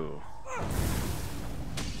of you.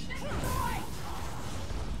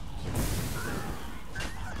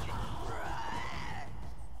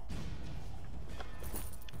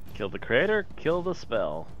 Kill the creator, kill the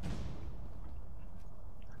spell.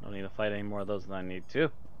 Don't need to fight any more of those than I need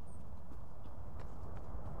to.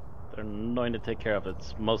 They're annoying to take care of.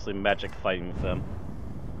 It's mostly magic fighting with them.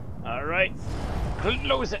 Alright,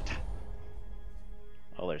 close it!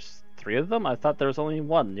 Oh, there's 3 of them? I thought there was only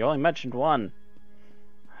 1. You only mentioned 1.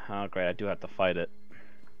 Oh great, I do have to fight it.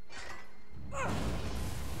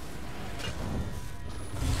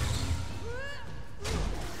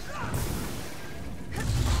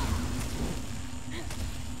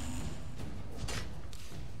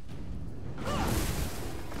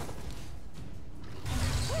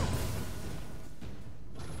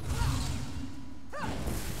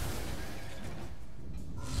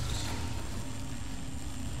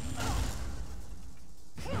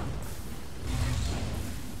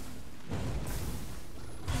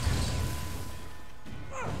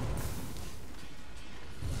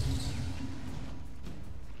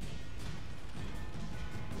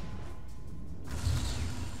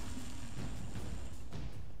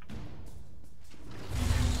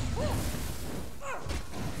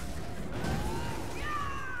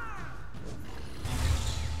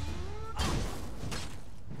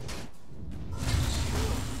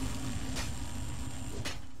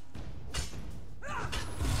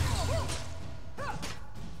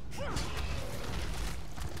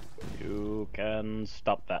 You can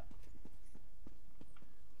stop that.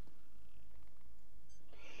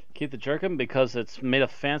 Keep the jerkin because it's made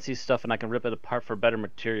of fancy stuff and I can rip it apart for better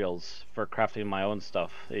materials for crafting my own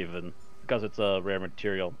stuff, even because it's a rare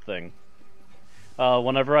material thing.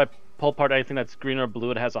 Whenever I pull apart anything that's green or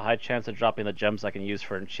blue, it has a high chance of dropping the gems I can use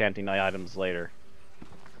for enchanting my items later.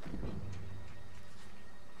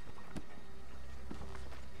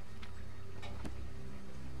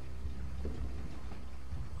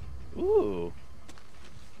 Ooh.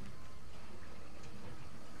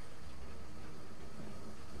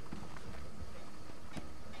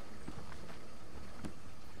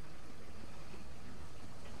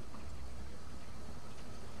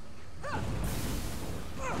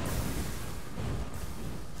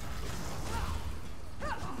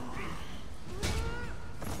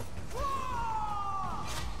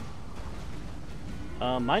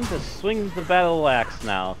 Mine just swings the battle axe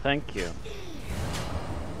now. Thank you.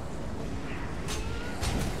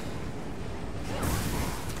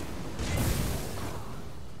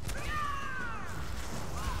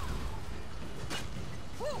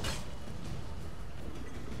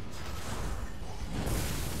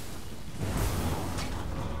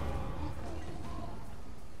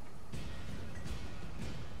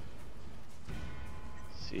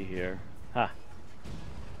 See here. Ha.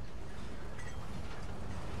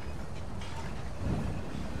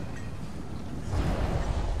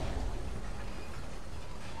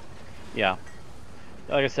 Yeah.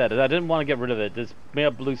 Like I said, I didn't want to get rid of it. It's made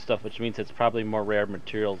up blue stuff, which means it's probably more rare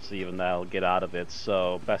materials even that I'll get out of it,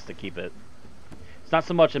 so best to keep it. It's not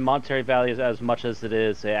so much in monetary value as much as it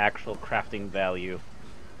is the actual crafting value.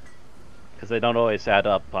 Because they don't always add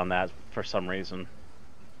up on that for some reason.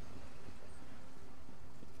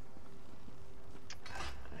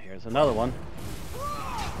 Here's another one.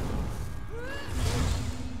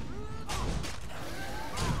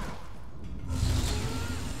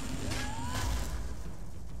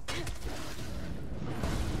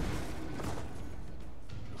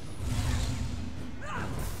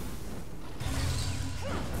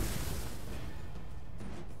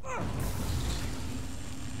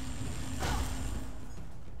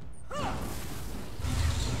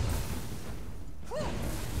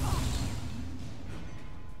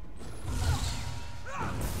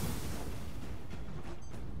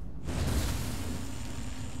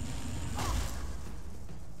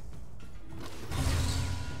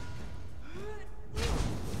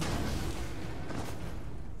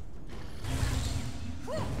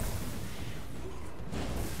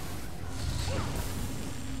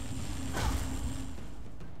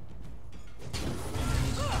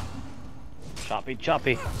 Choppy,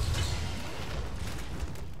 choppy.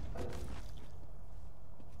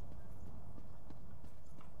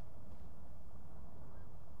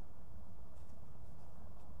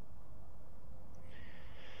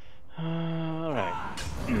 All right.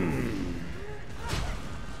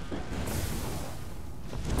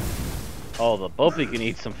 Oh, the Bumpy can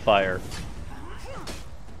eat some fire.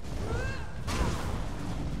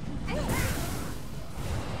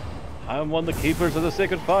 I am one of the keepers of the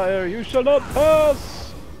sacred fire. You shall not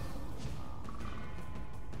pass.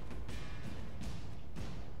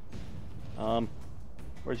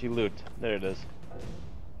 Where's your loot? There it is.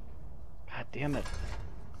 God damn it.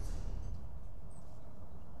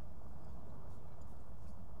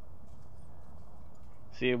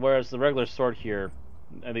 See, whereas the regular sword here,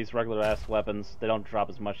 and these regular ass weapons, they don't drop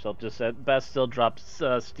as much. They'll just at best still drop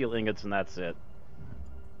steel ingots, and that's it.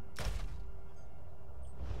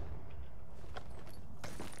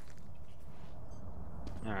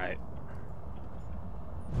 Alright.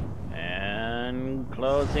 And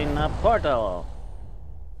closing the portal.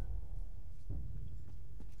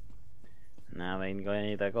 Now we're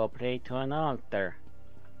going to go pray to an altar.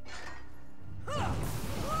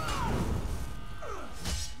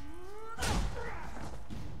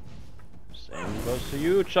 Same goes to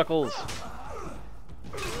you, Chuckles.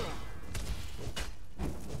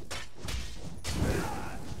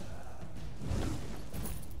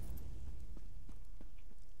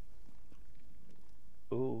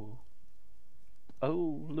 Ooh.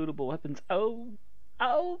 Oh, lootable weapons. Oh.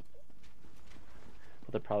 Oh.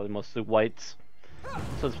 But they're probably mostly whites.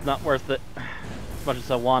 So it's not worth it as much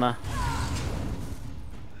as I wanna.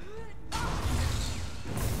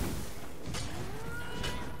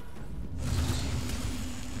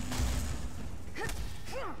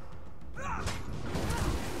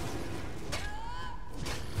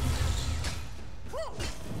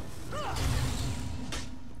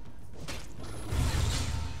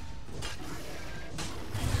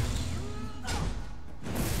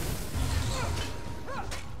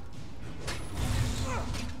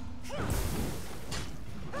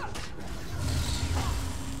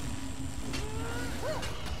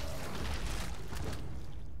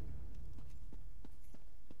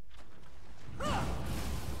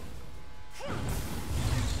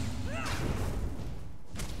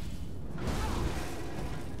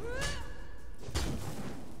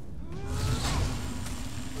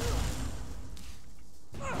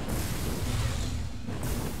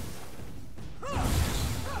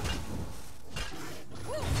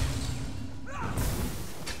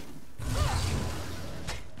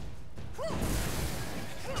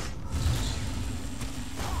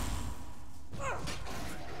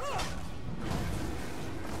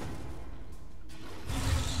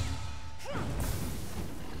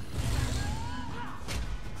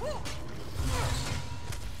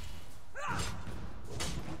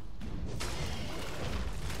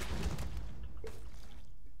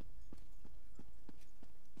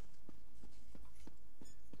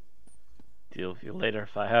 Deal with you later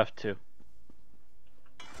if I have to.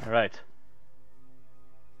 Alright.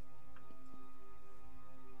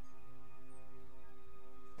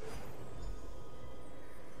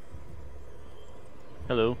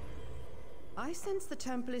 Hello. I sense the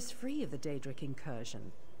temple is free of the Daedric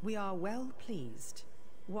incursion. We are well pleased.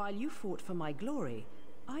 While you fought for my glory,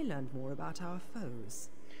 I learned more about our foes.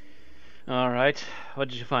 Alright, what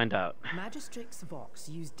did you find out? Magistrix Vox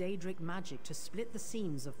used Daedric magic to split the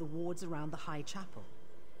seams of the wards around the High Chapel.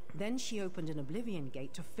 Then she opened an Oblivion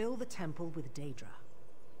gate to fill the temple with Daedra.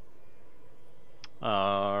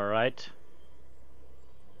 Alright.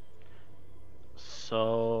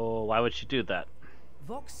 So, why would she do that?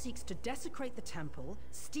 Vox seeks to desecrate the temple,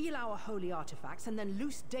 steal our holy artifacts, and then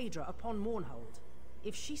loose Daedra upon Mournhold.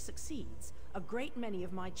 If she succeeds, a great many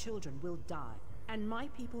of my children will die, and my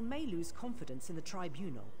people may lose confidence in the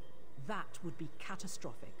tribunal. That would be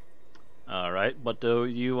catastrophic. Alright, what do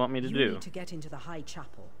you want me to do? You need to get into the High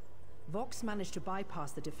Chapel. Vox managed to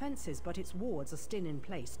bypass the defenses, but its wards are still in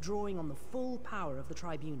place, drawing on the full power of the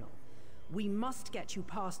tribunal. We must get you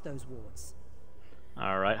past those wards.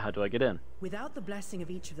 Alright, how do I get in? Without the blessing of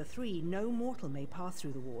each of the three, no mortal may pass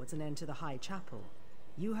through the wards and enter the High Chapel.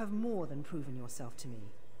 You have more than proven yourself to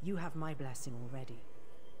me. You have my blessing already.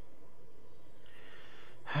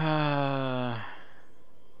 So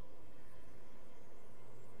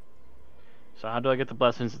how do I get the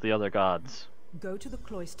blessings of the other gods? Go to the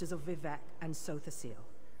cloisters of Vivec and Sothasil.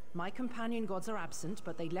 My companion gods are absent,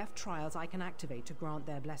 but they left trials I can activate to grant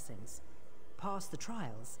their blessings. Pass the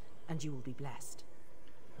trials, and you will be blessed.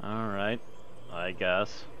 Alright, I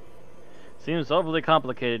guess. Seems overly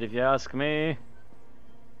complicated if you ask me.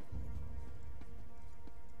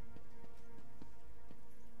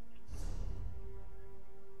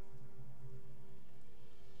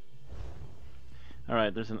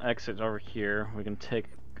 Alright, there's an exit over here. We can take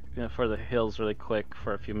for the hills really quick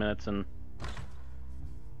for a few minutes and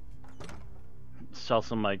sell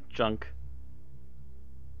some of my junk.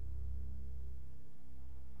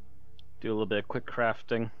 Do a little bit of quick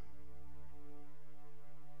crafting.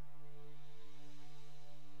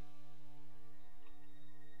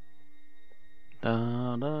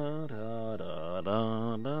 Da, da, da, da,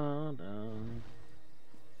 da, da, da.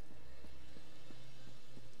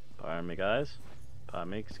 Pardon me, guys.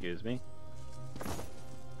 Pardon me, excuse me.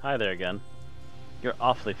 Hi there again. You're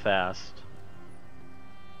awfully fast.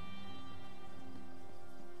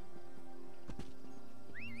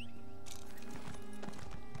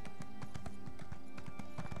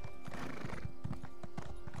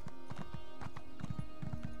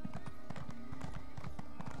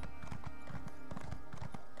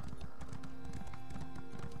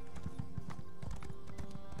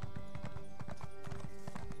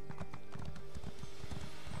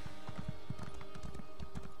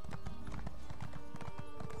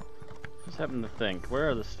 Just happen to think, where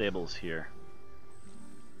are the stables here?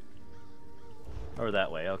 Over that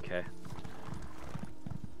way, okay.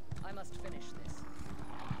 I must finish this.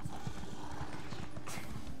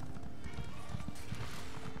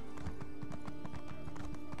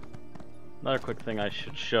 Another quick thing I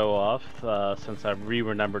should show off, since I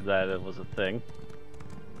re-remembered that it was a thing.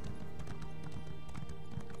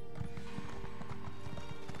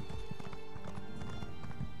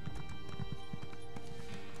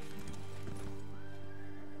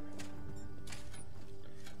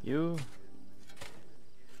 You?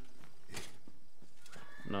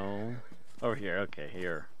 No. Over here, okay,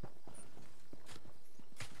 here.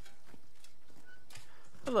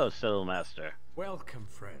 Hello, Saddlemaster. Welcome,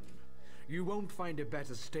 friend. You won't find a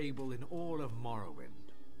better stable in all of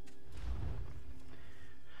Morrowind.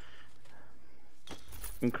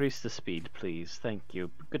 Increase the speed, please. Thank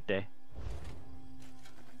you. Good day.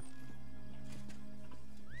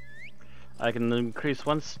 I can increase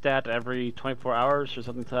one stat every 24 hours or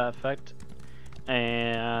something to that effect.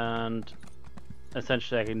 And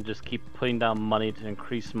essentially I can just keep putting down money to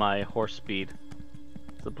increase my horse speed.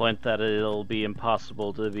 To the point that it'll be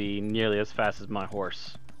impossible to be nearly as fast as my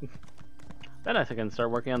horse. Then I think I can start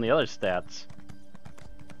working on the other stats.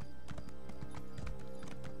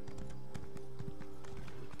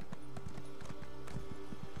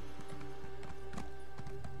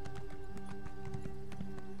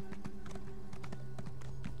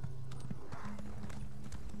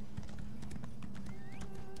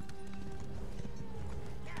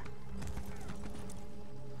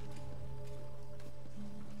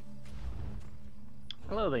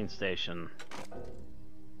 Clothing station.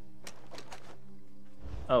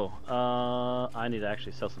 Oh, I need to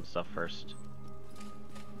actually sell some stuff first.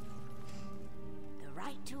 The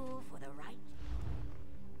right tool for the right...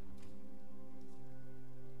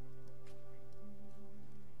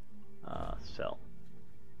 Sell.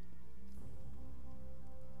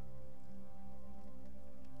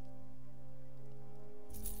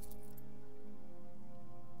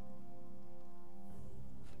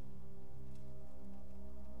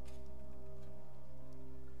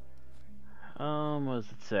 What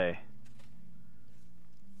does it say?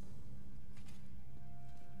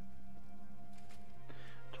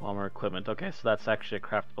 More equipment. Okay, so that's actually a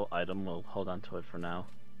craftable item. We'll hold on to it for now.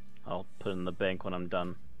 I'll put it in the bank when I'm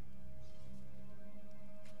done.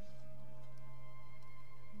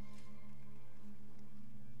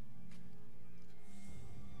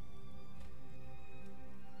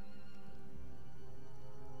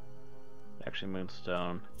 Actually,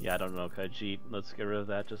 Moonstone. Yeah, I don't know, Khajiit. Let's get rid of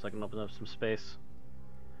that just so I can open up some space.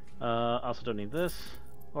 Also don't need this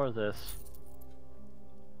or this.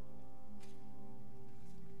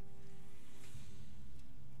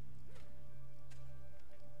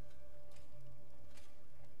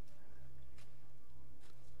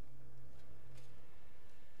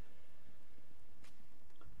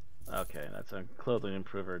 Okay, that's a clothing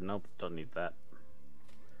improver. Nope, don't need that.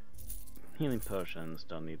 Healing potions,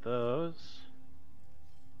 don't need those.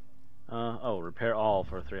 Oh, repair all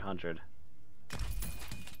for 300.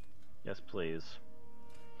 Yes, please.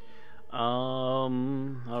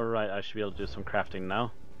 Alright, I should be able to do some crafting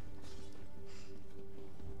now.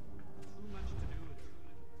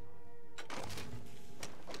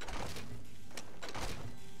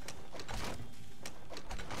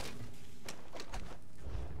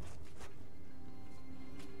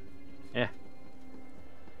 Yeah.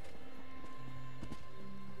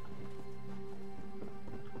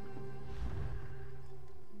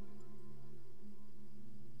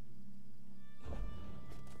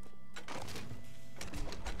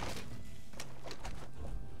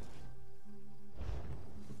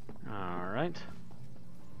 Alright.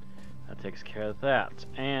 That takes care of that.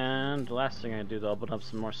 And the last thing I do to open up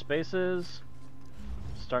some more spaces,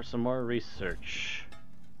 start some more research.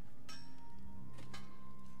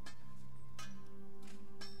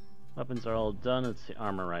 Weapons are all done. It's the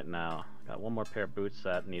armor right now. Got one more pair of boots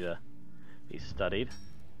that need to be studied.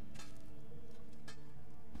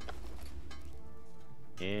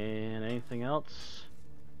 And anything else?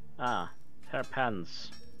 Ah, hair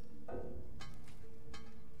pants.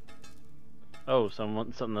 Oh,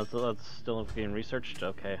 something that's still being researched?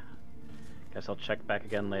 Okay. Guess I'll check back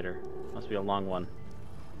again later. Must be a long one.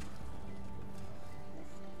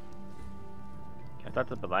 Can I talk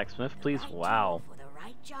to the blacksmith, please? Wow. For the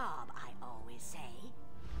right job, I always say.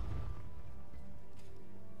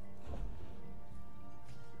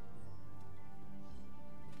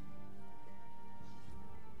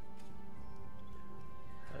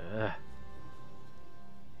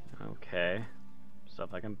 Okay. Stuff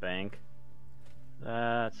I can bank.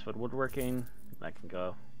 That's for woodworking. That can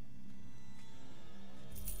go.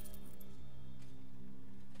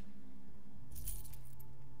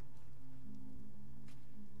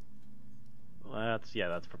 Well,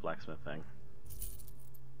 that's for blacksmithing.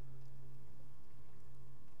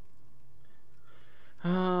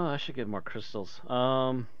 I should get more crystals.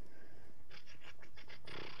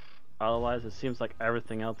 Otherwise, it seems like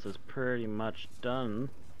everything else is pretty much done.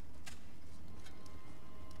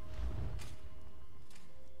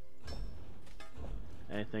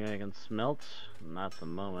 Anything I can smelt? Not at the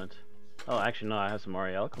moment. Oh, actually, no, I have some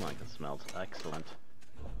Orielcum I can smelt. Excellent.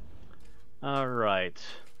 Alright.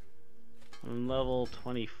 I'm level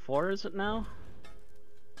 24, is it now?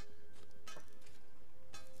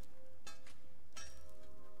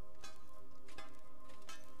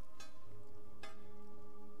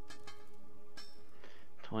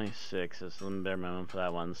 $26 is the bare minimum for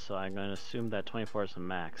that one, so I'm going to assume that 24 is the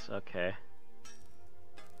max. Okay.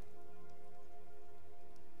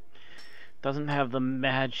 Doesn't have the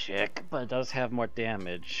magic, but it does have more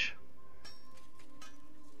damage.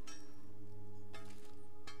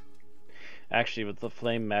 Actually, with the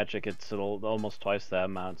flame magic, it's almost twice that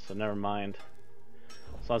amount, so never mind.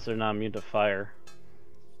 As long as they're not immune to fire.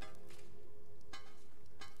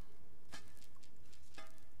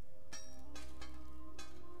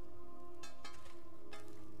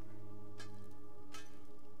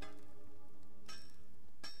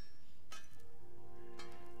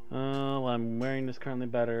 Well, I'm wearing this currently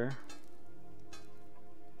better.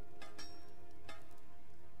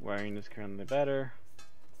 Wearing this currently better.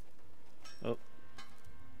 Oh.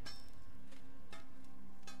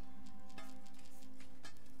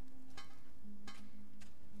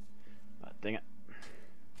 Dang it.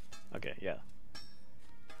 Okay, yeah.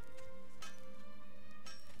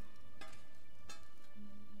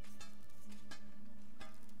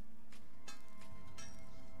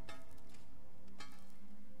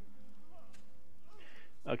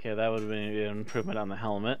 Okay, that would be an improvement on the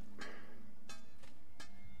helmet.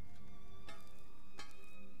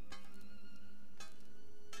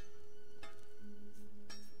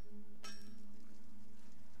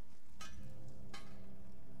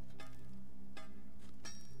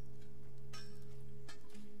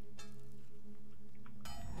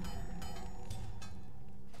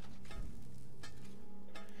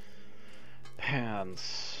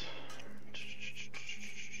 Pants.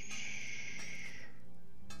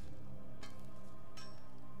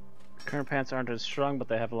 Current pants aren't as strong, but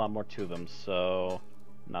they have a lot more to them, so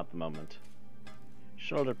not the moment.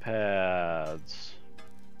 Shoulder pads.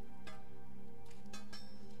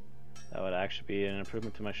 That would actually be an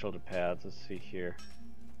improvement to my shoulder pads. Let's see here.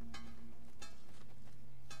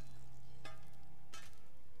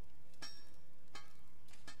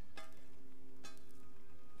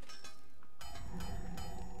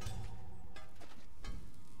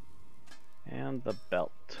 And the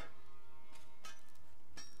belt.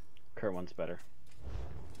 Current one's better.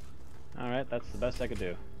 Alright, that's the best I could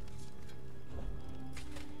do.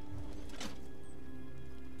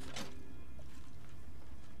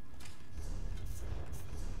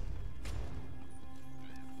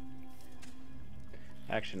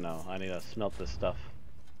 Actually, no. I need to smelt this stuff.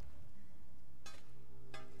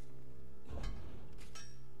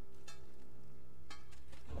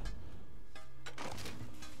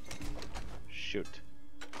 Shoot.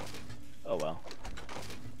 Oh well.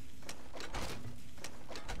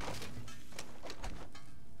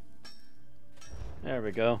 There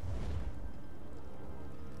we go.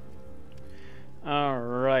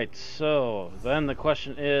 Alright, so then the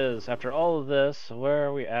question is, after all of this, where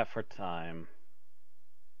are we at for time?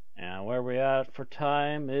 And where we're at for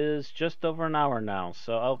time is just over an hour now,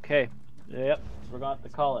 so okay. Yep, we're going to have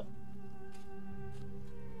to call it.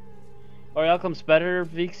 Orichalcum's better,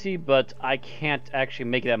 Vixie, but I can't actually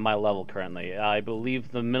make it at my level currently. I believe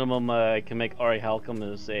the minimum I can make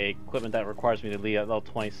Orichalcum is a equipment that requires me to leave at level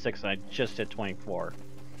 26, and I just hit 24.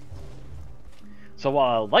 So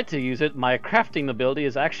while I'd like to use it, my crafting ability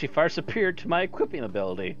is actually far superior to my equipping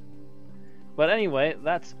ability. But anyway,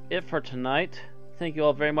 that's it for tonight. Thank you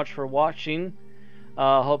all very much for watching.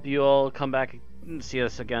 Hope you all come back and see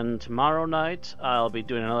us again tomorrow night. I'll be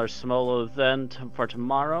doing another small event for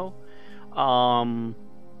tomorrow. I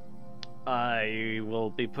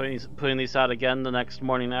will be putting these out again the next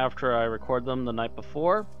morning after I record them the night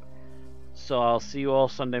before. So I'll see you all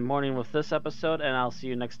Sunday morning with this episode, and I'll see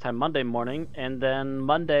you next time Monday morning. And then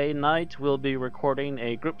Monday night we'll be recording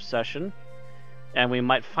a group session, and we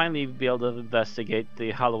might finally be able to investigate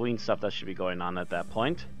the Halloween stuff that should be going on at that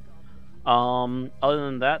point. Other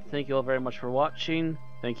than that, thank you all very much for watching.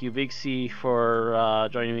 Thank you, Vixie, for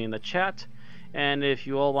joining me in the chat. And if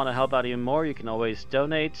you all want to help out even more, you can always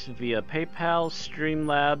donate via PayPal,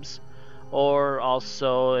 Streamlabs, or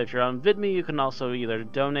also if you're on VidMe, you can also either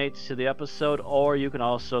donate to the episode or you can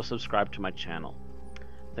also subscribe to my channel.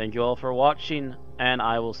 Thank you all for watching, and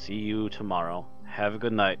I will see you tomorrow. Have a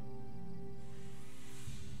good night.